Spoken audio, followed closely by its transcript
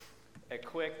a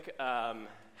quick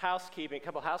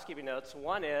couple housekeeping notes.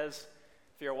 One is,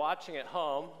 if you're watching at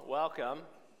home, welcome.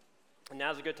 And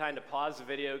now's a good time to pause the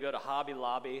video, go to Hobby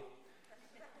Lobby,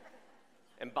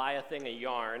 and buy a thing of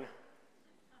yarn.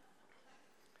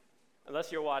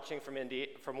 Unless you're watching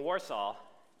from Warsaw,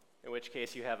 in which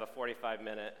case you have a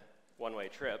 45-minute one-way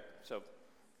trip, so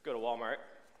go to Walmart.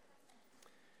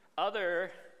 Other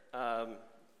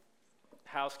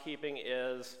housekeeping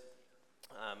is,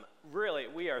 really,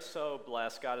 we are so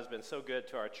blessed. God has been so good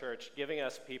to our church, giving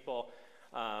us people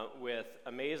with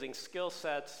amazing skill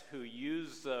sets who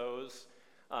use those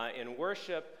in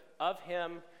worship of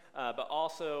Him, but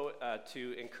also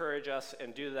to encourage us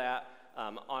and do that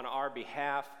on our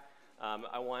behalf.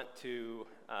 I want to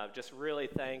just really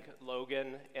thank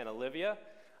Logan and Olivia.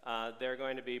 They're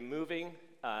going to be moving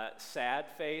sad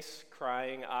face,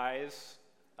 crying eyes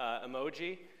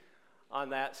emoji on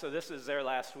that. So this is their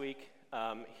last week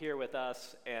here with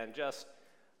us, and just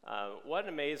what an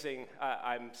amazing,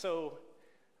 I'm so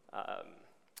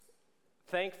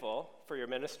thankful for your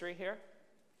ministry here.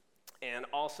 And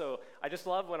also, I just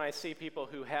love when I see people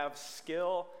who have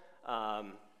skill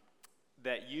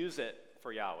that use it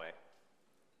for Yahweh.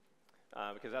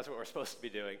 Because that's what we're supposed to be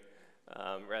doing,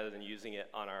 rather than using it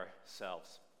on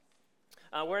ourselves.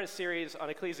 We're in a series on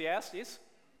Ecclesiastes.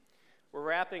 We're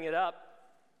wrapping it up.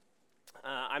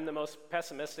 I'm the most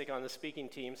pessimistic on the speaking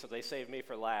team, so they saved me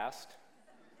for last.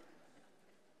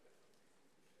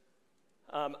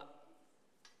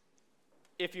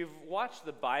 If you've watched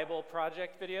the Bible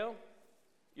Project video,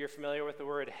 you're familiar with the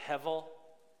word hevel.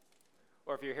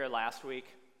 Or if you're here last week,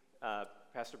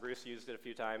 Pastor Bruce used it a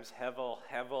few times.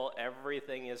 Hevel,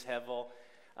 everything is hevel.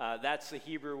 That's the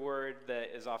Hebrew word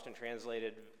that is often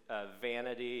translated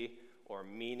vanity or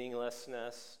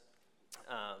meaninglessness.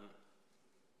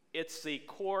 It's the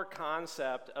core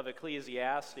concept of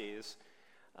Ecclesiastes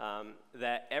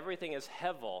that everything is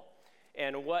hevel.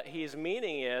 And what he's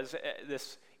meaning is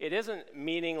it isn't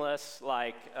meaningless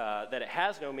like that it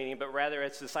has no meaning, but rather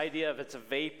it's this idea of it's a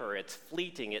vapor, it's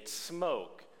fleeting, it's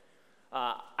smoke.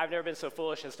 I've never been so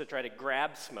foolish as to try to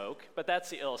grab smoke, but that's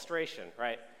the illustration,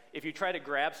 right? If you try to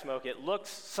grab smoke, it looks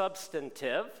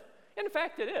substantive. In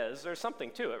fact, it is. There's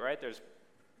something to it, right? There's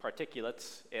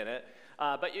particulates in it.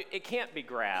 But it can't be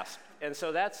grasped. And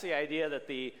so that's the idea that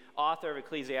the author of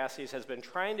Ecclesiastes has been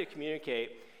trying to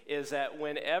communicate, is that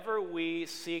whenever we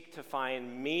seek to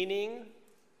find meaning,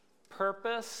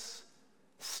 purpose,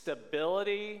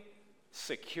 stability,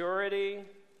 security,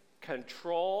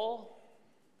 control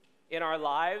in our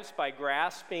lives by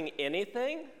grasping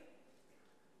anything,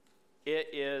 it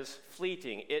is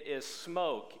fleeting, it is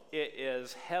smoke, it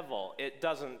is hevel, it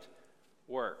doesn't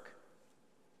work.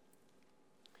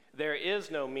 There is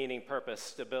no meaning, purpose,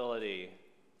 stability,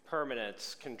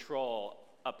 permanence, control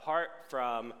apart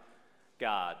from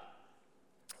God.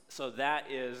 So that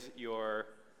is your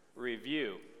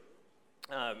review.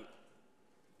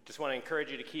 Just want to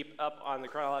encourage you to keep up on the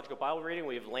chronological Bible reading.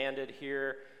 We've landed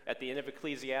here at the end of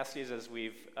Ecclesiastes as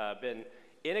we've been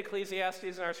in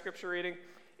Ecclesiastes in our scripture reading.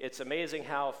 It's amazing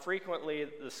how frequently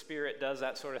the Spirit does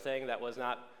that sort of thing that was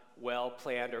not well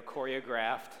planned or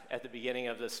choreographed at the beginning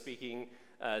of the speaking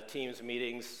team's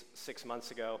meetings 6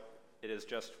 months ago. It is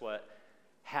just what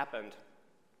happened.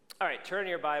 All right, turn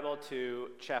your Bible to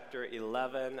chapter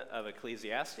 11 of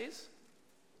Ecclesiastes.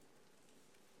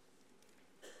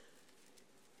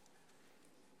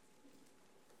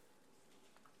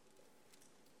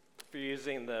 If you're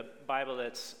using the Bible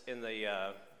that's in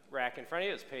the rack in front of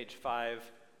you, it's page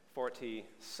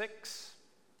 546.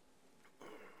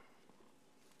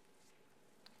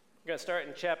 I'm going to start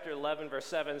in chapter 11, verse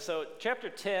 7. So chapter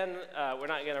 10, we're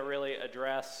not going to really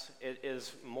address. It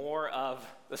is more of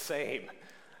the same.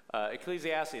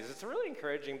 Ecclesiastes, it's a really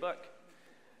encouraging book.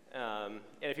 And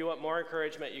if you want more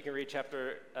encouragement, you can read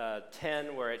chapter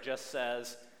 10, where it just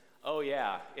says, oh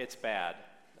yeah, it's bad.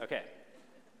 Okay.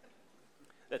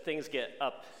 That things get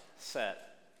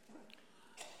upset.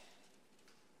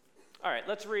 All right,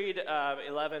 let's read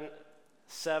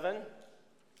 11:7.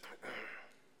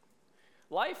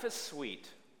 Life is sweet,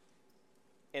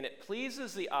 and it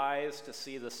pleases the eyes to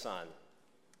see the sun.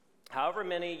 However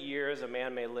many years a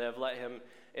man may live, let him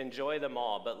enjoy them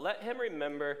all. But let him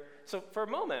remember, so for a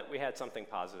moment we had something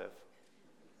positive.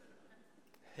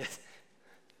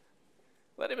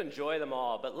 Let him enjoy them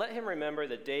all, but let him remember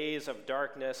the days of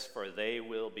darkness, for they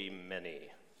will be many.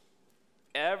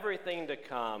 Everything to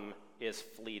come is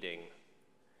fleeting.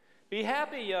 Be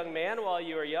happy, young man, while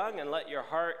you are young, and let your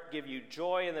heart give you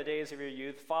joy in the days of your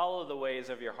youth. Follow the ways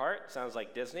of your heart. Sounds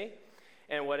like Disney.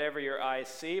 And whatever your eyes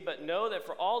see. But know that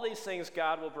for all these things,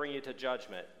 God will bring you to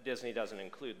judgment. Disney doesn't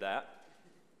include that.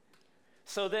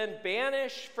 So then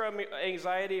banish from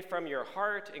anxiety from your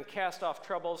heart and cast off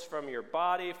troubles from your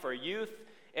body, for youth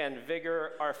and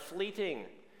vigor are fleeting.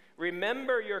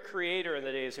 Remember your Creator in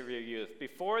the days of your youth,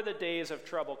 before the days of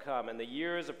trouble come and the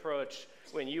years approach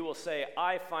when you will say,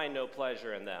 I find no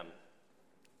pleasure in them.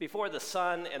 Before the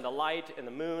sun and the light and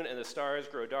the moon and the stars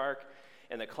grow dark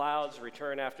and the clouds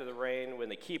return after the rain, when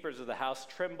the keepers of the house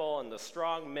tremble and the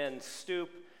strong men stoop,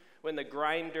 when the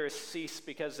grinders cease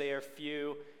because they are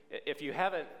few. If you're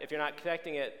not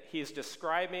connecting it, he's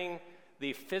describing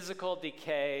the physical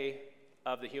decay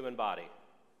of the human body.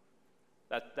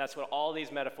 That's what all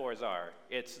these metaphors are.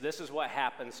 This is what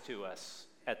happens to us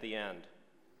at the end.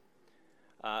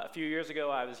 A few years ago,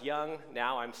 I was young.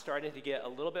 Now I'm starting to get a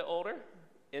little bit older.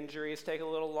 Injuries take a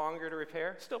little longer to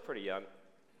repair. Still pretty young.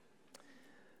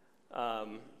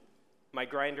 My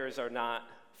grinders are not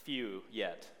few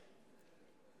yet.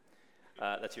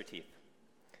 That's your teeth.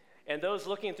 And those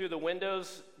looking through the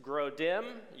windows grow dim.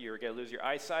 You're going to lose your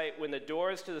eyesight. When the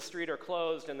doors to the street are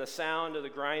closed and the sound of the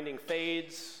grinding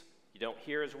fades, you don't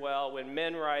hear as well. When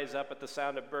men rise up at the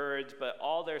sound of birds, but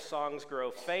all their songs grow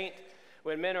faint.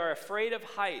 When men are afraid of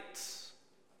heights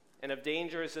and of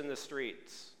dangers in the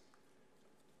streets.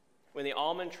 When the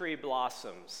almond tree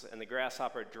blossoms and the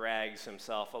grasshopper drags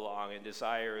himself along and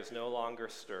desire is no longer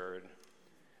stirred.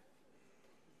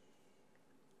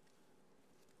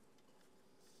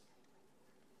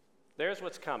 There's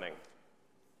what's coming.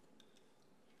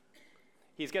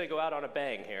 He's going to go out on a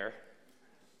bang here.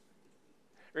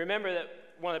 Remember that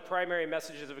one of the primary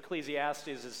messages of Ecclesiastes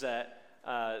is that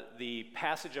the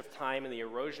passage of time and the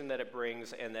erosion that it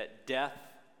brings, and that death,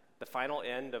 the final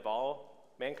end of all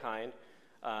mankind,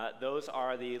 those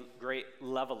are the great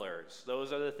levelers.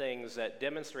 Those are the things that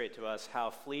demonstrate to us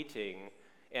how fleeting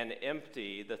and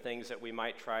empty the things that we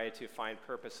might try to find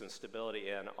purpose and stability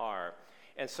in are.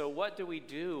 And so what do we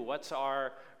do? What's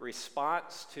our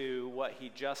response to what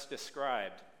he just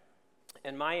described?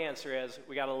 And my answer is,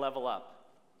 we got to level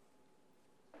up.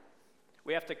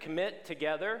 We have to commit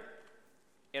together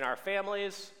in our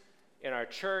families, in our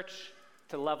church,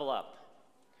 to level up.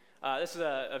 This is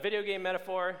a video game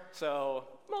metaphor, so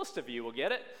most of you will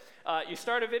get it. You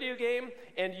start a video game,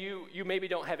 and you maybe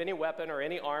don't have any weapon or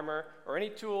any armor or any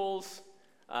tools.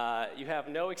 You have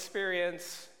no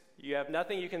experience. You have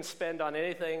nothing you can spend on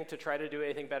anything to try to do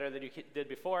anything better than you did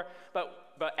before.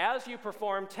 But as you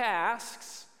perform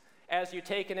tasks, as you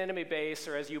take an enemy base,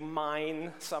 or as you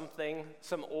mine something,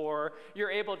 some ore,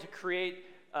 you're able to create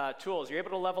tools. You're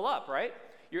able to level up, right?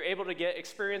 You're able to get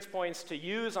experience points to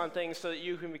use on things so that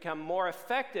you can become more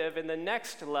effective in the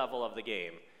next level of the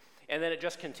game. And then it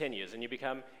just continues, and you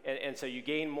become, and so you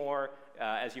gain more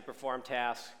as you perform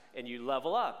tasks, and you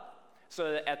level up.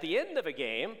 So that at the end of a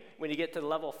game, when you get to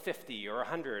level 50 or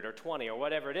 100 or 20 or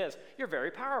whatever it is, you're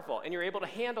very powerful, and you're able to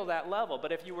handle that level.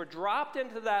 But if you were dropped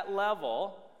into that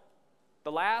level,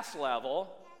 the last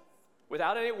level,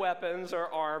 without any weapons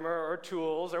or armor or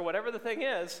tools or whatever the thing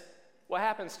is, what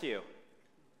happens to you?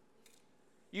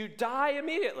 You die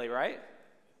immediately, right?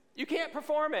 You can't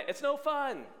perform it. It's no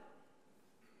fun.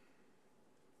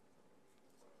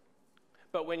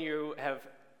 But when you have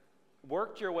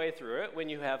worked your way through it, when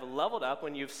you have leveled up,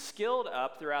 when you've skilled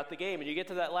up throughout the game, and you get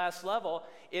to that last level,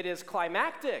 it is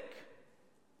climactic.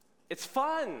 It's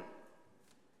fun.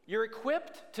 You're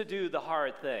equipped to do the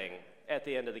hard thing at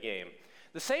the end of the game.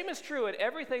 The same is true in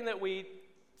everything that we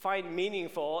find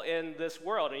meaningful in this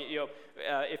world. And,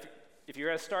 if you're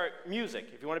going to start music,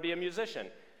 if you want to be a musician,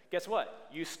 guess what?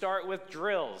 You start with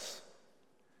drills.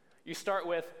 You start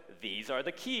with, these are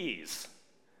the keys.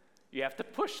 You have to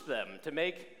push them to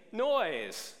make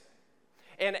noise.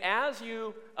 And as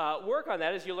you work on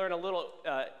that, as you learn a little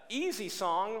easy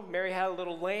song, Mary Had a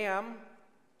Little Lamb,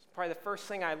 it's probably the first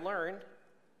thing I learned,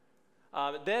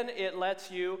 then it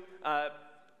lets you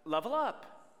level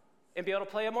up and be able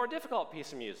to play a more difficult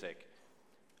piece of music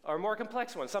or a more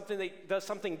complex one, something that does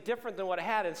something different than what it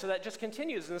had. And so that just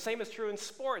continues. And the same is true in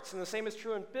sports, and the same is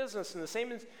true in business, and the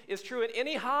same is true in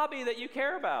any hobby that you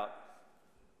care about.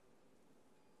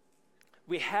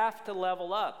 We have to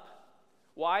level up.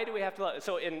 Why do we have to level up?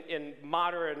 So in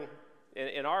modern,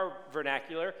 in our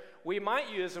vernacular, we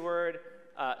might use the word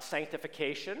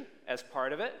sanctification as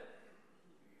part of it.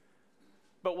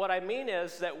 But what I mean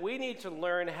is that we need to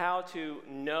learn how to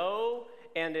know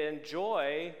and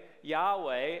enjoy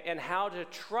Yahweh and how to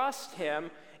trust Him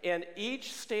in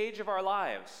each stage of our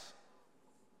lives,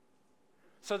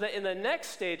 so that in the next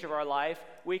stage of our life,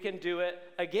 we can do it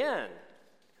again,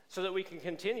 so that we can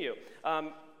continue.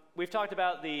 We've talked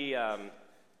about the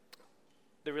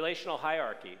relational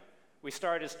hierarchy. We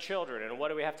start as children, and what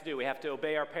do we have to do? We have to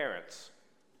obey our parents.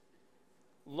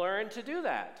 Learn to do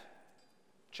that.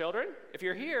 Children, if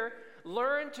you're here,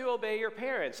 learn to obey your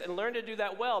parents and learn to do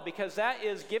that well, because that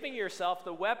is giving yourself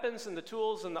the weapons and the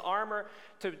tools and the armor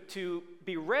to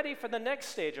be ready for the next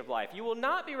stage of life. You will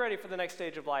not be ready for the next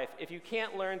stage of life if you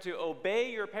can't learn to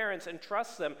obey your parents and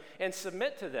trust them and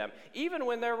submit to them, even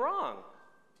when they're wrong.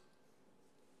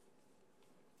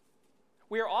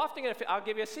 We are often going to, I'll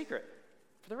give you a secret.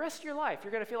 For the rest of your life,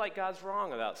 you're going to feel like God's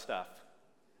wrong about stuff.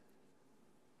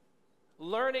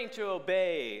 Learning to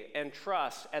obey and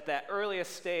trust at that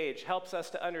earliest stage helps us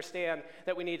to understand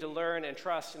that we need to learn and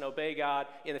trust and obey God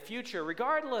in the future,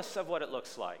 regardless of what it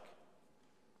looks like.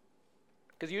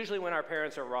 Because usually when our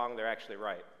parents are wrong, they're actually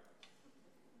right.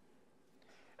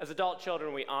 As adult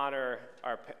children, we honor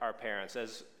our parents.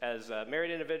 As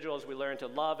married individuals, we learn to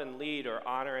love and lead or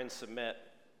honor and submit.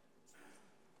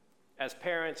 As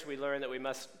parents, we learn that we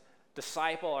must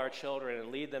disciple our children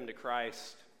and lead them to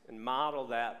Christ and model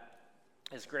that.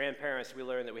 As grandparents, we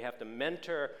learn that we have to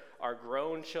mentor our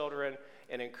grown children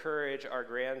and encourage our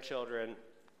grandchildren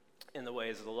in the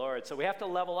ways of the Lord. So we have to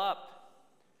level up.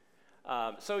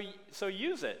 So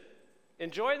use it.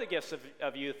 Enjoy the gifts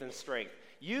of youth and strength.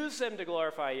 Use them to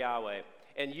glorify Yahweh,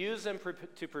 and use them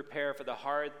to prepare for the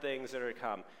hard things that are to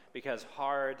come, because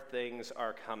hard things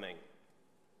are coming.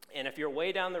 And if you're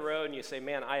way down the road and you say,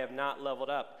 man, I have not leveled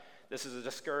up, this is a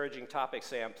discouraging topic,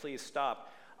 Sam, please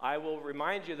stop. I will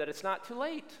remind you that it's not too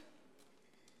late.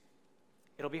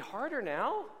 It'll be harder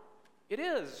now. It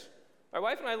is. My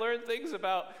wife and I learned things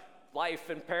about life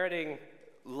and parenting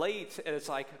late, and it's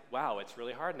like, wow, it's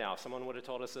really hard now. If someone would have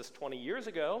told us this 20 years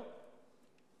ago,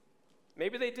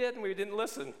 maybe they did and we didn't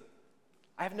listen.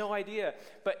 I have no idea.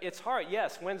 But it's hard.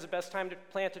 Yes, when's the best time to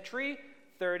plant a tree?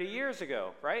 30 years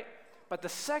ago, right? But the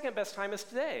second best time is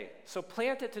today. So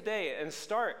plant it today and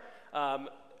start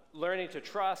learning to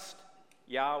trust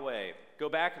Yahweh. Go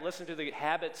back and listen to the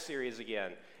Habits series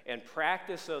again and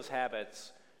practice those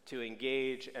habits to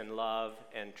engage and love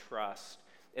and trust.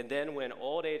 And then when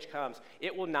old age comes,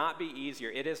 it will not be easier.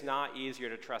 It is not easier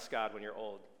to trust God when you're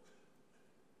old.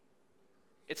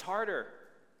 It's harder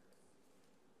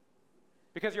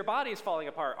because your body is falling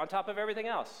apart on top of everything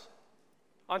else.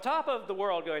 On top of the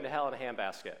world going to hell in a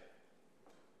handbasket.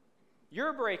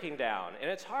 You're breaking down,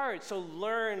 and it's hard. So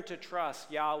learn to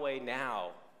trust Yahweh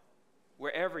now,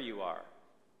 wherever you are.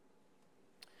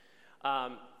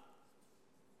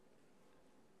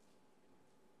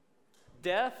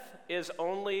 Death is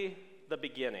only the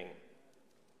beginning.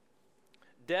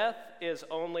 Death is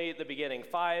only the beginning.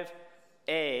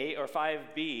 5a or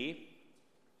 5b,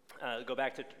 go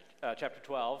back to chapter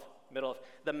 12, middle of,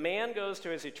 the man goes to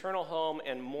his eternal home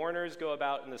and mourners go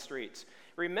about in the streets.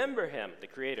 Remember him, the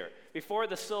Creator, before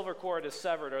the silver cord is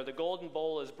severed or the golden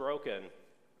bowl is broken,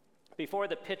 before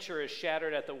the pitcher is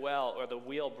shattered at the well or the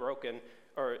wheel broken,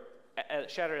 or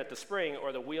shattered at the spring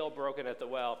or the wheel broken at the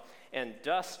well, and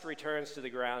dust returns to the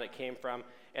ground it came from,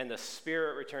 and the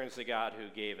spirit returns to God who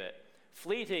gave it.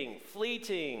 Fleeting,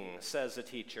 fleeting, says the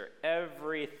teacher.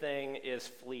 Everything is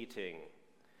fleeting.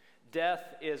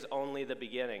 Death is only the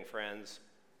beginning, friends.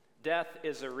 Death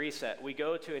is a reset. We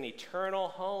go to an eternal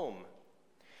home.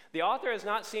 The author has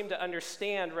not seemed to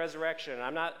understand resurrection.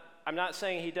 I'm not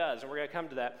saying he does, and we're going to come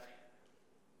to that.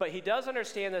 But he does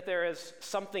understand that there is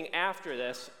something after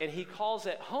this, and he calls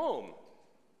it home.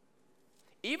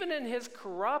 Even in his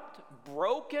corrupt,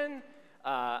 broken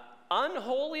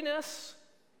unholiness,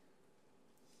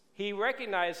 he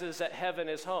recognizes that heaven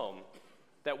is home,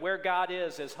 that where God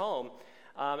is home.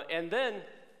 And then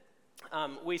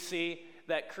we see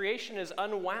that creation is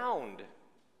unwound.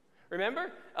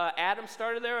 Remember, Adam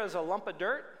started there as a lump of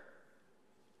dirt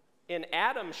in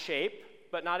Adam's shape,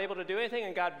 but not able to do anything,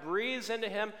 and God breathes into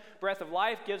him breath of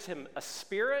life, gives him a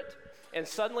spirit, and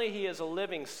suddenly he is a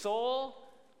living soul,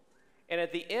 and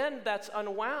at the end, that's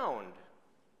unwound.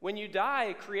 When you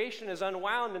die, creation is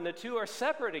unwound, and the two are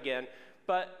separate again,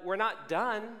 but we're not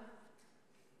done.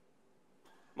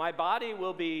 My body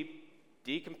will be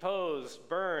decomposed,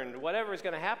 burned, whatever is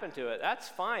going to happen to it, that's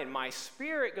fine. My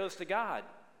spirit goes to God,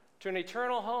 to an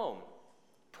eternal home,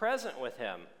 present with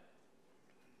him.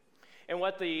 And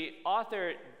what the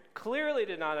author clearly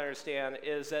did not understand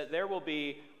is that there will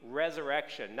be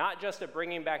resurrection, not just a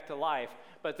bringing back to life,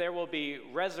 but there will be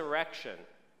resurrection.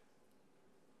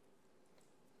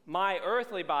 My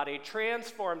earthly body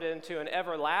transformed into an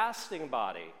everlasting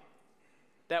body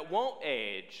that won't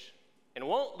age and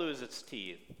won't lose its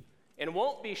teeth and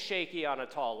won't be shaky on a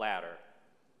tall ladder.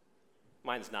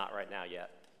 Mine's not right now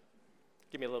yet.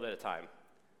 Give me a little bit of time.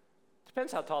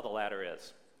 Depends how tall the ladder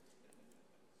is.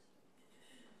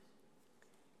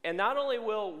 And not only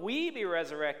will we be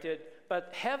resurrected,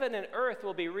 but heaven and earth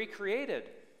will be recreated.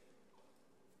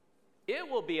 It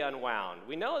will be unwound.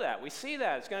 We know that. We see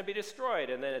that. It's going to be destroyed,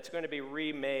 and then it's going to be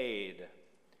remade.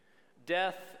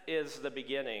 Death is the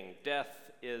beginning. Death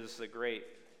is the great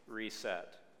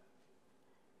reset.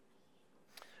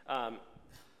 We're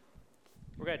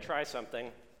going to try something.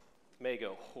 It may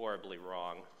go horribly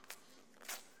wrong.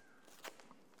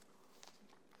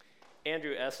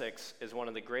 Andrew Essex is one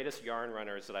of the greatest yarn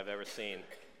runners that I've ever seen.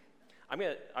 I'm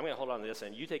gonna hold on to this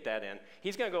end. You take that end.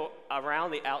 He's going to go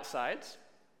around the outsides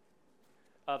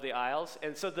of the aisles,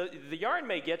 and so the yarn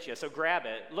may get you, so grab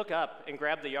it. Look up and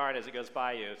grab the yarn as it goes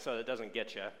by you so it doesn't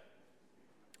get you.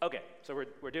 Okay, so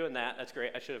we're doing that. That's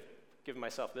great. I should have given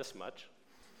myself this much.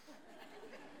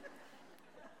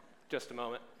 Just a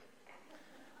moment.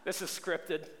 This is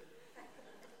scripted.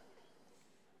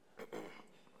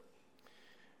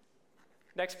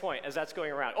 Next point, as that's going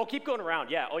around. Oh, keep going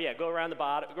around. Yeah. Oh, yeah. Go around the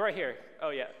bottom. Go right here. Oh,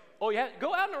 yeah. Oh, yeah.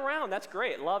 Go out and around. That's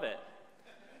great. Love it.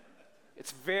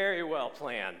 It's very well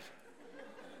planned.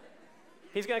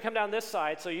 He's going to come down this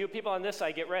side, so you people on this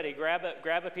side, get ready. Grab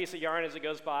a piece of yarn as it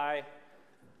goes by.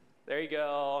 There you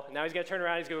go. Now he's going to turn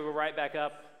around. He's going to go right back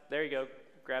up. There you go.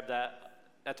 Grab that.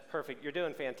 That's perfect. You're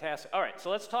doing fantastic. All right, so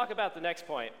let's talk about the next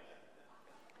point.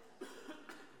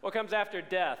 What comes after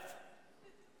death?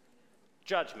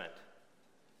 Judgment.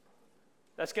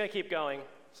 That's going to keep going,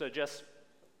 so just,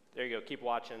 there you go, keep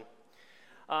watching.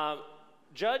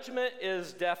 Judgment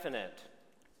is definite,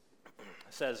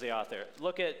 says the author.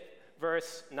 Look at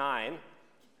verse 9,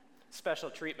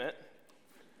 special treatment.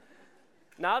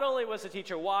 Not only was the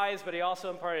teacher wise, but he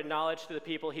also imparted knowledge to the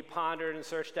people. He pondered and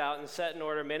searched out and set in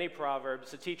order many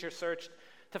proverbs. The teacher searched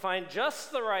to find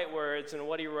just the right words, and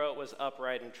what he wrote was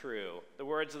upright and true. The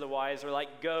words of the wise are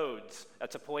like goads.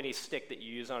 That's a pointy stick that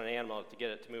you use on an animal to get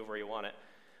it to move where you want it.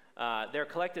 They're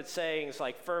collected sayings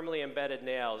like firmly embedded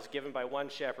nails given by one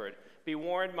shepherd. Be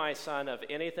warned, my son, of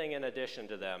anything in addition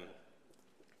to them.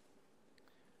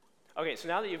 Okay, so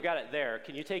now that you've got it there,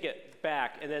 can you take it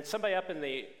back? And then somebody up in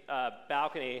the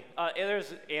balcony, and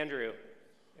there's Andrew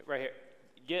right here.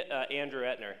 Get Andrew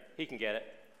Etner. He can get it.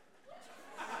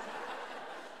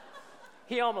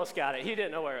 He almost got it. He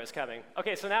didn't know where it was coming.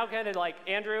 Okay, so now kind of like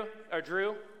Andrew, or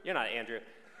Drew. You're not Andrew.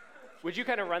 Would you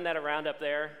kind of run that around up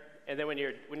there? And then when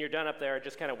you're done up there,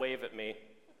 just kind of wave at me.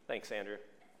 Thanks, Andrew.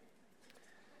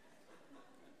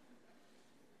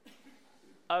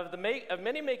 Of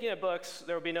many making of books,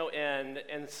 there will be no end,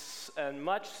 and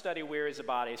much study wearies the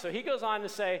body. So he goes on to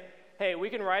say, hey, we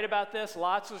can write about this.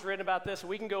 Lots was written about this.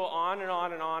 We can go on and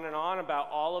on and on and on about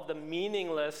all of the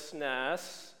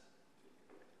meaninglessness,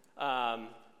 but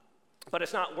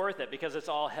it's not worth it because it's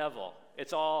all hevel.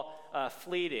 It's all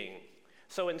fleeting.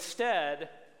 So instead,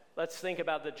 let's think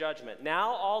about the judgment. Now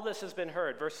all this has been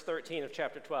heard, verse 13 of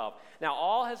chapter 12. Now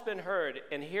all has been heard,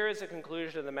 and here is the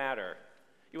conclusion of the matter.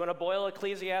 You want to boil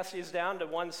Ecclesiastes down to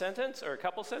one sentence or a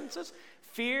couple sentences?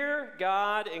 Fear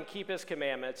God and keep his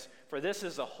commandments, for this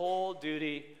is the whole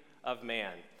duty of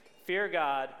man. Fear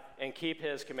God and keep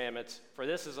his commandments, for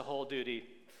this is the whole duty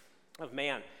of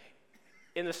man.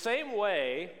 In the same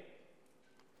way,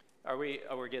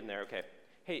 we're getting there, okay.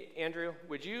 Hey, Andrew,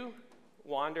 would you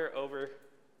wander over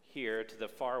here to the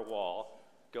far wall,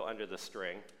 go under the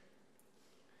string?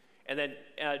 And then,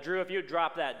 Drew, if you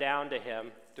drop that down to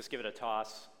him, just give it a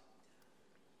toss.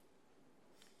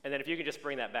 And then if you can just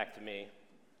bring that back to me.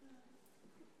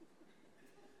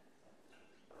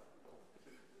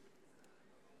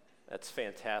 That's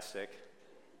fantastic.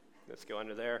 Let's go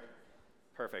under there.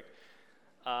 Perfect.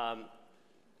 I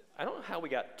don't know how we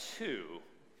got two.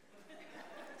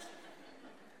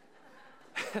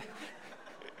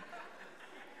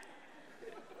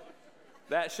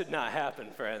 That should not happen,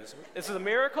 friends. This is a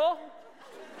miracle.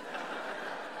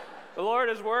 The Lord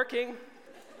is working.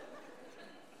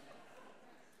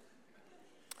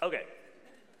 Okay.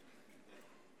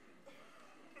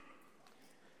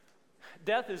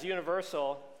 Death is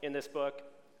universal in this book,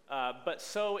 but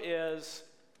so is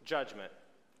judgment.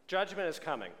 Judgment is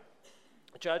coming.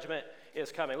 Judgment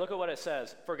is coming. Look at what it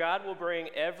says. For God will bring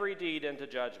every deed into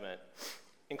judgment,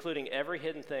 including every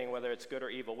hidden thing, whether it's good or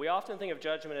evil. We often think of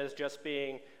judgment as just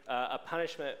being a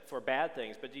punishment for bad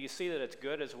things, but do you see that it's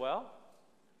good as well?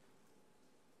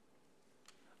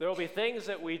 There will be things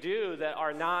that we do that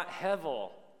are not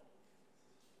hevel.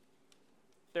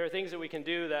 There are things that we can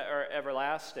do that are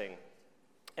everlasting,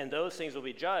 and those things will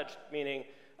be judged, meaning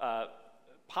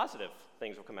positive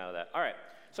things will come out of that. All right,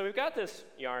 so we've got this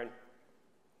yarn,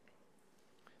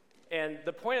 and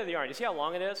the point of the yarn, you see how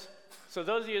long it is? So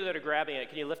those of you that are grabbing it,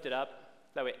 can you lift it up?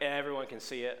 That way everyone can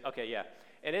see it. Okay, yeah.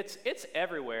 And it's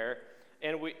everywhere.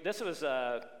 And this was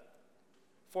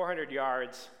 400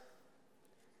 yards,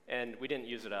 and we didn't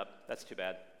use it up. That's too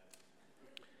bad.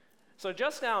 So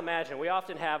just now imagine, we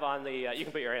often have on the, you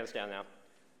can put your hands down now.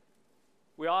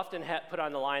 We often put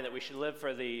on the line that we should live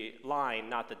for the line,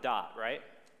 not the dot, right?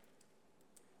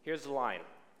 Here's the line.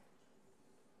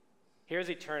 Here's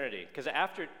eternity. Because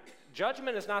after,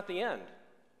 judgment is not the end.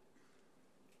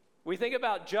 We think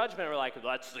about judgment, we're like,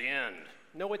 that's the end.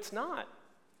 No, it's not.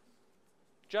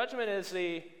 Judgment is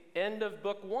the end of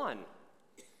book 1.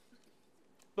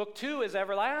 Book 2 is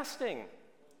everlasting.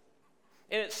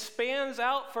 And it spans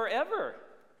out forever.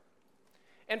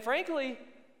 And frankly,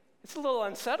 it's a little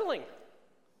unsettling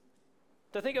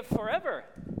to think of forever.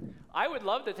 I would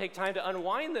love to take time to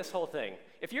unwind this whole thing.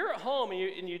 If you're at home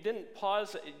and you didn't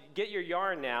pause, get your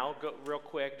yarn now, go real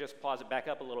quick, just pause it back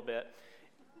up a little bit,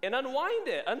 and unwind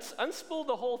it, unspool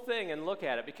the whole thing and look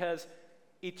at it, because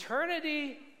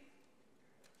eternity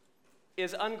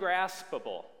is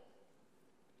ungraspable.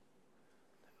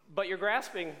 But you're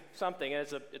grasping something, and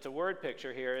it's a word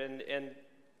picture here, and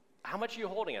how much are you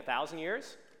holding? 1,000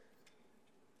 years?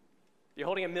 You're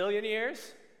holding 1,000,000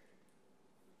 years?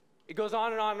 It goes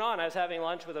on and on and on. I was having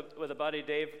lunch with a buddy,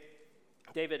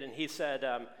 David, and he said,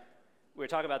 we were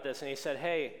talking about this, and he said,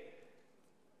 hey,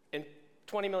 in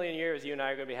 20 million years, you and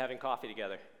I are going to be having coffee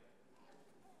together.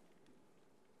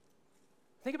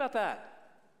 Think about that.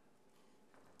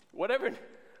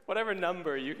 Whatever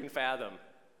number you can fathom.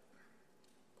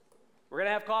 We're going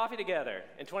to have coffee together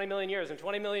in 20 million years, and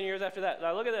 20 million years after that.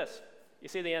 Now look at this. You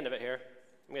see the end of it here.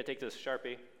 I'm going to take this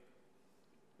Sharpie. I'm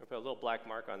going to put a little black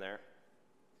mark on there.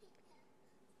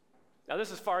 Now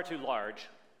this is far too large.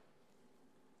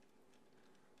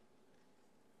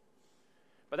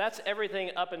 But that's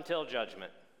everything up until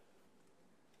judgment.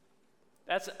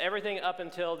 That's everything up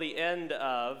until the end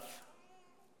of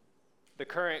the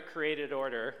current created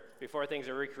order, before things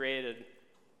are recreated.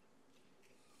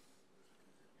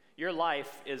 Your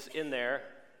life is in there.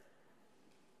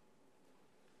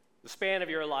 The span of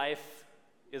your life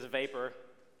is a vapor.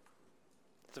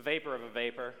 It's a vapor of a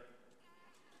vapor.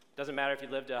 Doesn't matter if you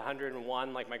lived to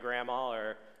 101 like my grandma,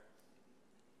 or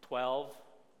 12.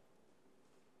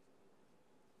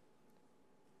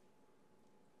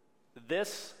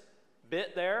 This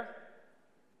bit there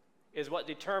is what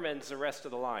determines the rest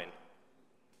of the line.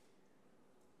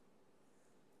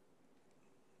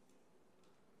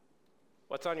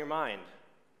 What's on your mind?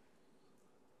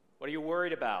 What are you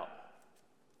worried about?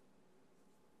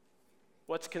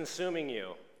 What's consuming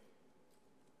you?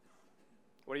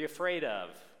 What are you afraid of?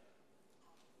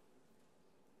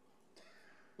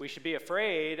 We should be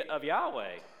afraid of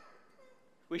Yahweh.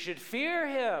 We should fear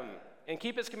him and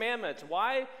keep his commandments.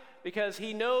 Why? Because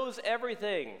he knows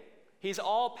everything. He's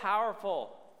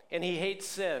all-powerful, and he hates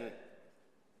sin.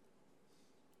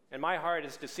 And my heart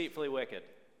is deceitfully wicked.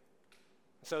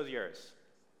 So is yours.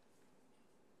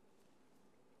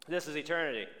 This is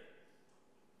eternity.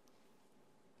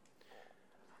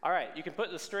 All right, you can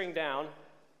put the string down.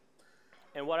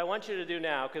 And what I want you to do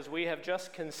now, because we have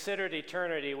just considered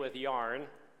eternity with yarn.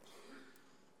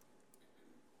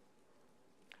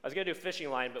 I was going to do a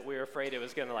fishing line, but we were afraid it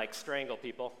was going to strangle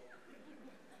people.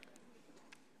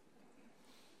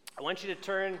 I want you to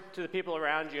turn to the people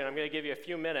around you, and I'm going to give you a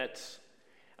few minutes.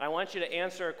 And I want you to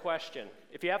answer a question.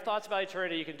 If you have thoughts about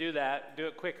eternity, you can do that. Do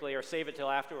it quickly or save it till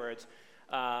afterwards.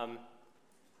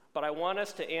 But I want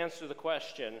us to answer the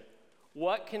question,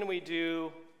 what can we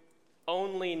do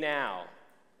only now?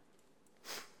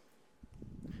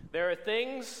 There are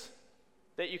things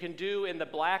that you can do in the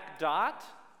black dot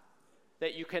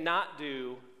that you cannot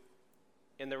do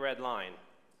in the red line.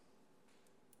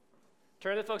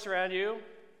 Turn to the folks around you.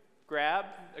 Grab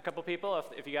a couple people.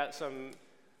 If you got some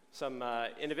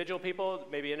individual people,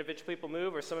 maybe individual people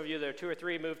move, or some of you, there are 2 or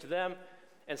 3, move to them,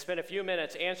 and spend a few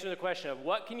minutes answering the question of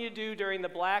what can you do during the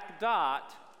black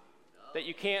dot that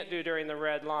you can't do during the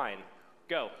red line.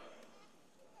 Go.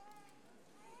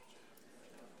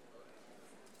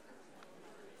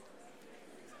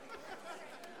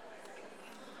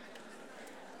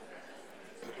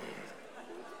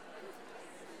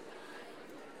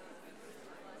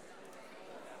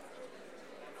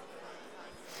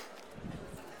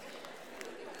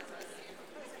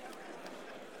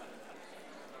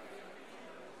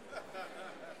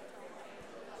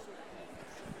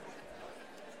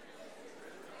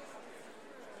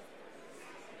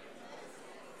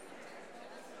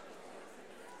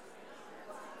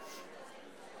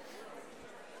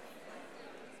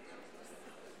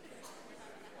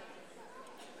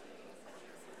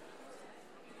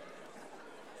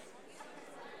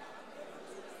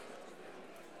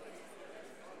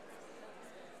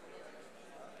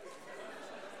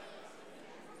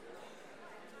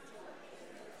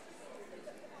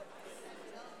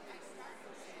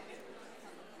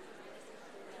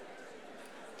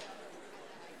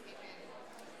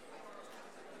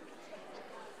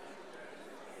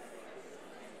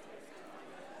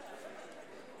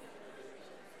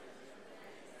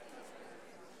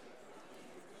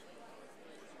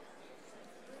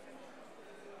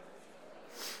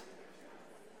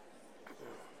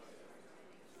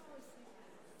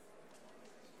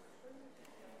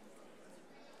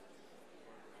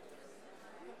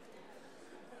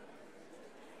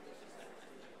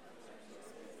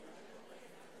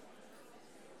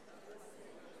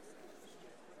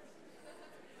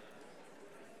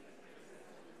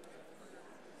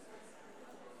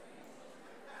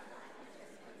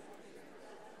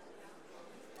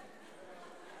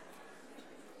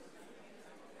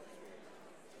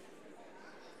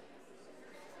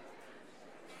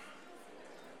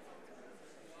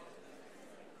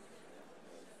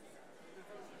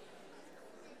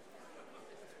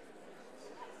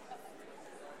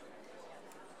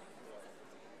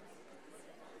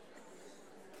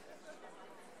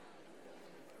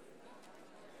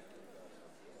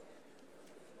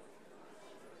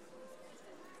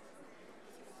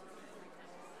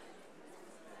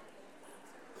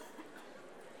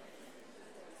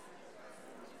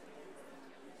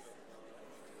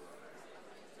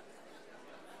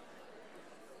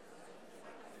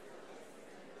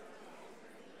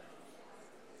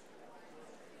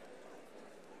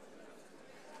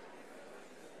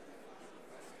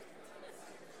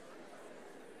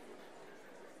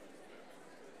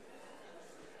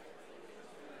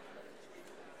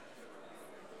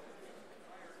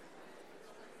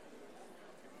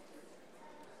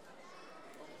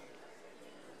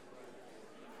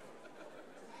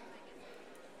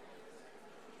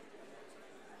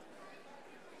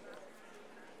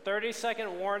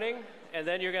 30-second warning, and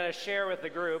then you're going to share with the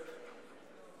group.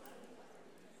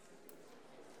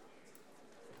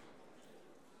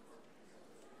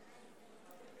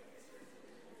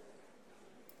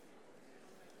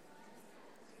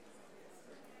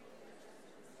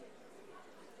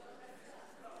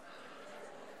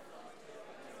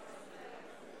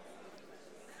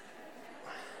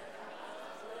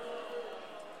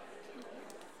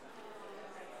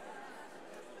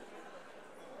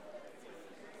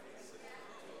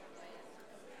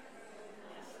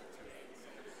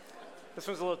 This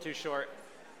one's a little too short.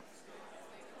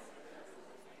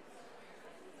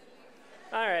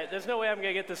 All right, there's no way I'm going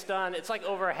to get this done. It's like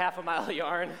over a half a mile of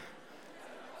yarn.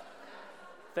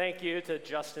 Thank you to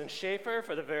Justin Schaefer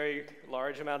for the very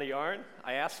large amount of yarn.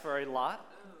 I asked for a lot,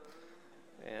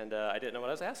 and I didn't know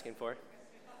what I was asking for.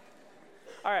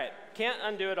 All right, can't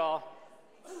undo it all,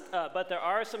 but there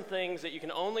are some things that you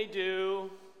can only do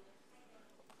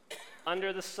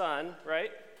under the sun,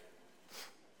 right?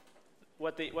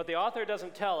 What the author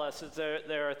doesn't tell us is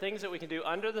there are things that we can do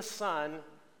under the sun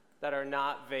that are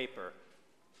not vapor.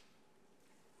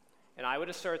 And I would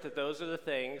assert that those are the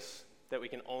things that we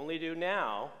can only do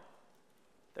now,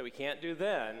 that we can't do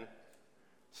then.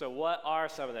 So what are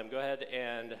some of them? Go ahead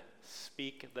and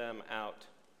speak them out.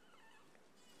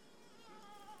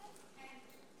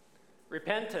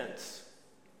 Repentance.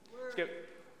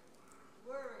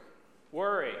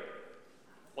 Worry.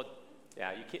 Well,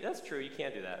 yeah, you can't, that's true. You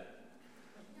can't do that.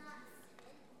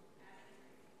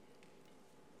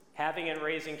 Having and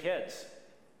raising kids.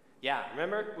 Yeah,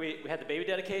 remember we had the baby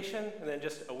dedication, and then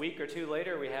just a week or two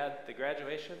later we had the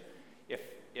graduation?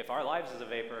 If our lives is a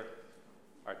vapor,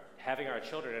 having our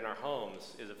children in our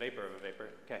homes is a vapor of a vapor.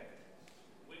 Okay.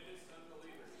 Witness to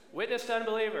unbelievers. Witness to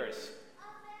unbelievers.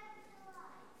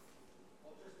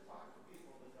 Well, just talk to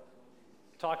people that don't know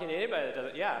Jesus. Talking to anybody that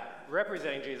doesn't, yeah,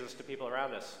 representing Jesus to people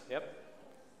around us. Yep.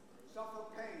 Suffer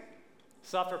pain.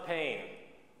 Suffer pain.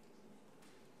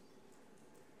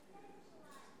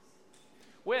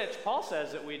 Which Paul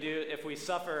says that we do if we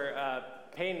suffer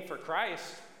pain for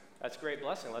Christ. That's a great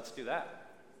blessing. Let's do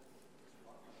that.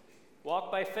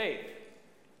 Walk by faith.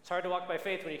 It's hard to walk by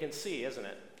faith when you can see, isn't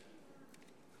it?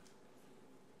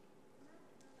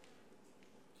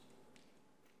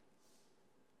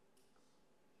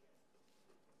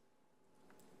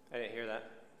 I didn't hear that.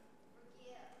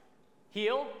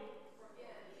 Heal?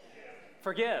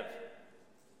 Forgive.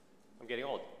 I'm getting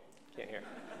old. Can't hear.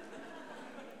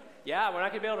 Yeah, we're not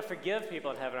going to be able to forgive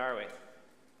people in heaven, are we?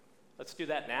 Let's do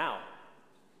that now.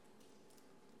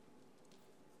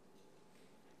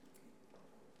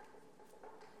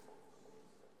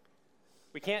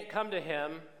 We can't come to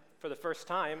him for the first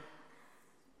time.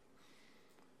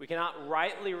 We cannot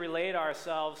rightly relate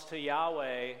ourselves to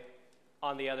Yahweh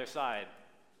on the other side.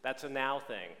 That's a now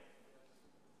thing.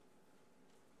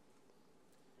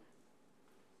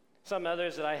 Some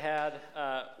others that I had,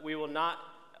 we will not,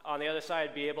 on the other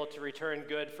side, be able to return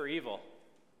good for evil.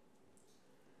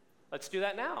 Let's do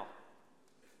that now.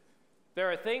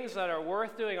 There are things that are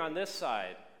worth doing on this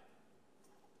side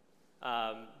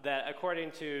that, according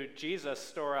to Jesus,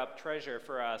 store up treasure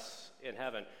for us in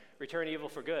heaven. Return evil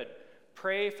for good.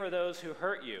 Pray for those who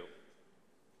hurt you.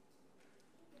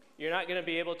 You're not going to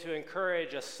be able to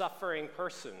encourage a suffering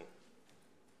person.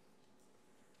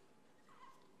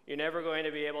 You're never going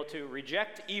to be able to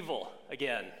reject evil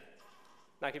again.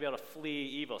 Not going to be able to flee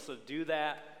evil. So do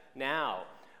that now.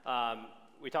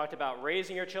 We talked about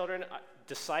raising your children,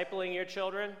 discipling your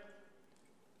children,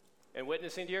 and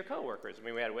witnessing to your coworkers. I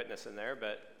mean, we had a witness in there,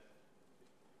 but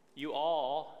you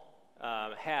all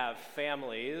have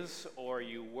families, or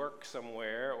you work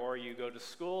somewhere, or you go to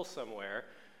school somewhere,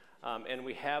 and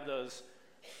we have those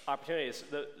opportunities.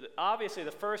 Obviously,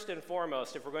 the first and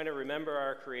foremost, if we're going to remember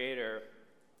our Creator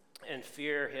and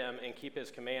fear him and keep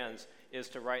his commands, is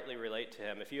to rightly relate to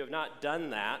him. If you have not done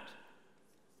that,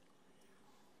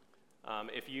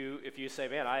 if you say,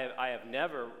 man, I have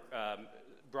never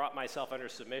brought myself under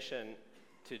submission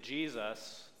to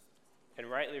Jesus and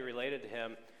rightly related to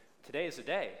him, today is the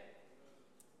day.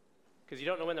 Because you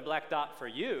don't know when the black dot for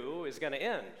you is going to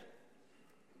end.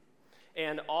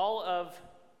 And all of,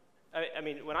 I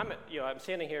mean, when I'm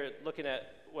standing here looking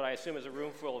at what I assume is a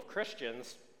room full of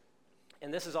Christians,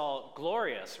 and this is all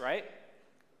glorious, right?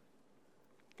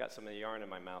 Got some of the yarn in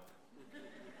my mouth.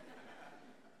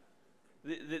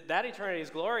 That eternity is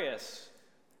glorious.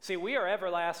 See, we are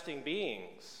everlasting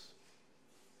beings,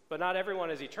 but not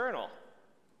everyone is eternal.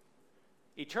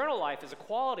 Eternal life is a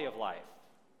quality of life.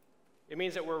 It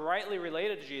means that we're rightly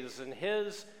related to Jesus, and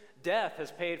his death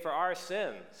has paid for our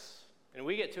sins. And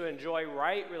we get to enjoy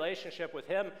right relationship with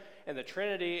him and the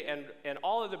Trinity and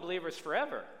all of the believers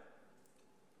forever.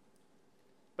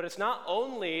 But it's not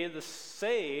only the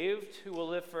saved who will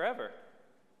live forever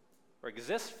or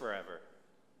exist forever.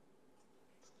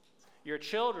 Your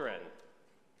children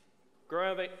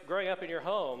growing up in your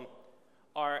home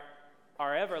are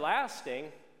everlasting.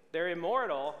 They're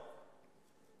immortal,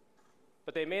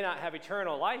 but they may not have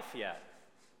eternal life yet.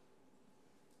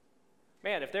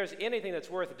 Man, if there's anything that's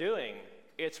worth doing,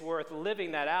 it's worth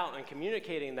living that out and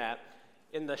communicating that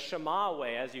in the Shema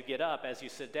way as you get up, as you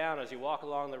sit down, as you walk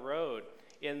along the road,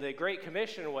 in the Great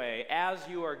Commission way as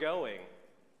you are going.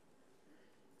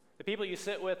 The people you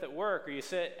sit with at work or you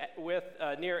sit with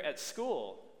near at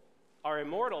school are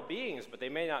immortal beings, but they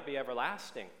may not be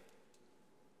everlasting.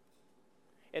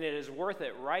 And it is worth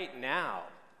it right now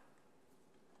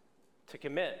to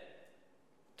commit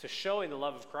to showing the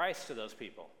love of Christ to those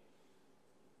people.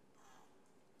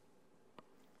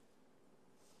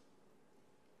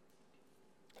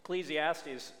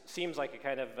 Ecclesiastes seems like a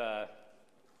kind of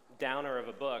downer of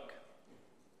a book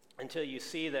until you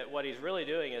see that what he's really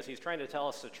doing is he's trying to tell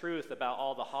us the truth about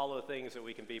all the hollow things that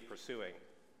we can be pursuing.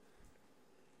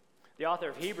 The author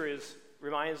of Hebrews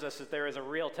reminds us that there is a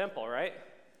real temple, right?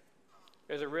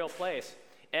 There's a real place.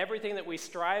 Everything that we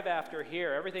strive after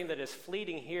here, everything that is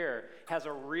fleeting here, has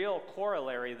a real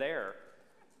corollary there.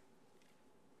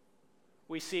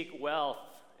 We seek wealth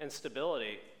and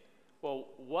stability. Well,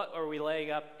 what are we laying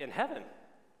up in heaven?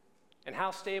 And how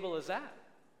stable is that?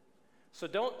 So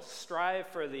don't strive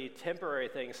for the temporary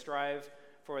thing, strive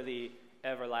for the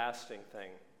everlasting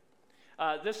thing.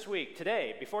 This week,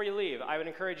 today, before you leave, I would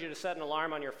encourage you to set an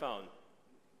alarm on your phone.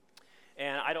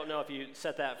 And I don't know if you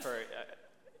set that for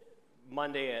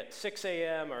Monday at 6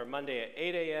 a.m. or Monday at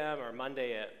 8 a.m. or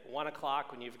Monday at 1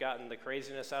 o'clock when you've gotten the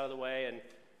craziness out of the way, and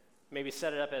maybe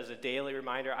set it up as a daily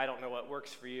reminder. I don't know what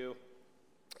works for you.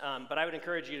 But I would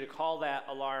encourage you to call that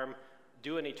alarm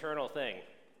Do an Eternal Thing.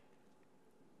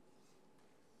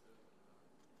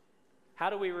 How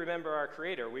do we remember our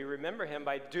Creator? We remember Him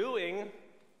by doing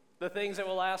the things that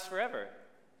will last forever.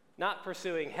 Not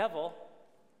pursuing hevel,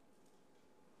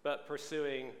 but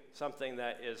pursuing something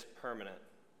that is permanent.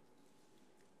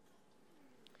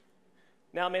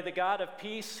 Now may the God of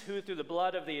peace, who through the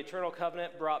blood of the eternal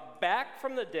covenant brought back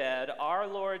from the dead our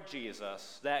Lord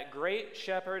Jesus, that great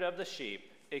shepherd of the sheep,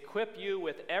 equip you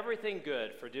with everything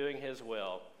good for doing His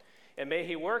will. And may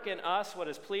He work in us what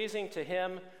is pleasing to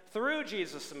Him through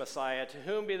Jesus the Messiah, to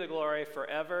whom be the glory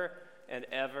forever and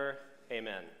ever.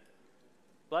 Amen.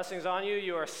 Blessings on you.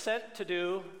 You are sent to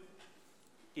do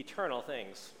eternal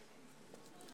things.